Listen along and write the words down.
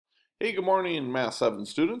Hey, good morning, Math 7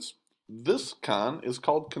 students. This con is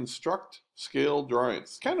called Construct Scale Drawings.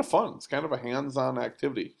 It's kind of fun. It's kind of a hands-on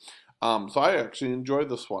activity. So I actually enjoyed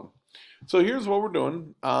this one. So here's what we're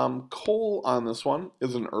doing. Cole on this one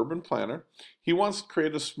is an urban planner. He wants to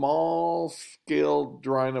create a small scale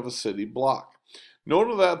drawing of a city block.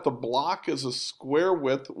 Note that the block is a square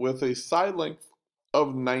width with a side length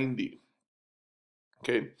of 90.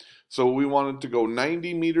 Okay, so we wanted to go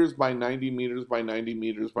 90 meters by 90 meters by 90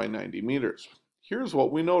 meters by 90 meters. Here's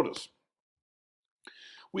what we notice.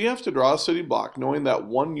 We have to draw a city block knowing that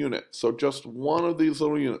one unit, so just one of these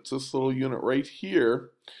little units, this little unit right here,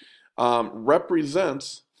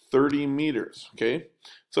 represents 30 meters, okay?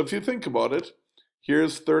 So if you think about it,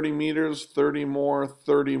 here's 30 meters, 30 more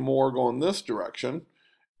going this direction,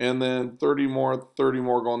 and then 30 more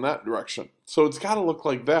going that direction. So it's got to look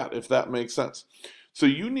like that, if that makes sense. So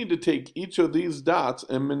you need to take each of these dots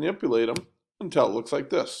and manipulate them until it looks like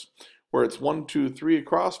this, where it's 1, 2, 3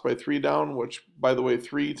 across by 3 down, which, by the way,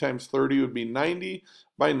 3 times 30 would be 90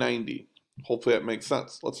 by 90. Hopefully that makes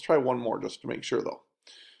sense. Let's try one more just to make sure, though.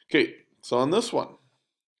 Okay, so on this one,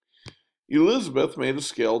 Elizabeth made a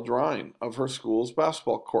scale drawing of her school's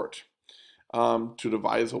basketball court to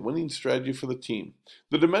devise a winning strategy for the team.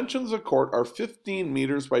 The dimensions of the court are 15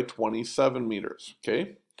 meters by 27 meters,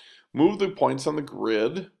 okay? Move the points on the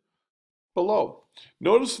grid below.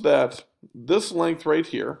 Notice that this length right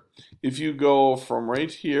here, if you go from right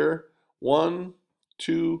here, 1,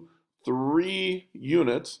 2, 3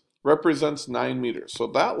 units, represents 9 meters. So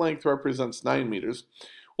that length represents 9 meters.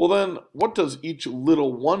 Well then, what does each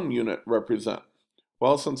little 1 unit represent?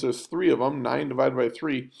 Well, since there's 3 of them, 9 divided by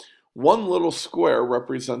 3, one little square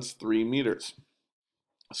represents 3 meters.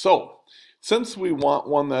 So, since we want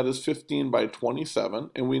one that is 15 by 27,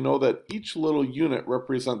 and we know that each little unit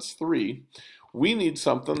represents 3, we need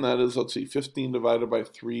something that is, let's see, 15 divided by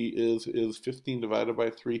 3 is 15 divided by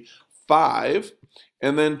 3, 5,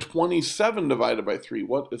 and then 27 divided by 3.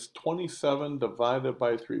 What is 27 divided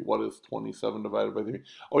by 3? What is 27 divided by 3?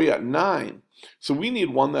 Oh yeah, 9. So we need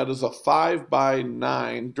one that is a 5 by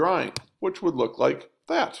 9 drawing, which would look like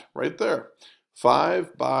that right there.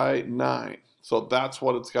 5 by 9. So that's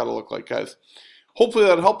what it's got to look like, guys. Hopefully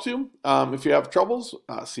that helps you. If you have troubles,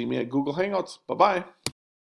 see me at Google Hangouts. Bye-bye.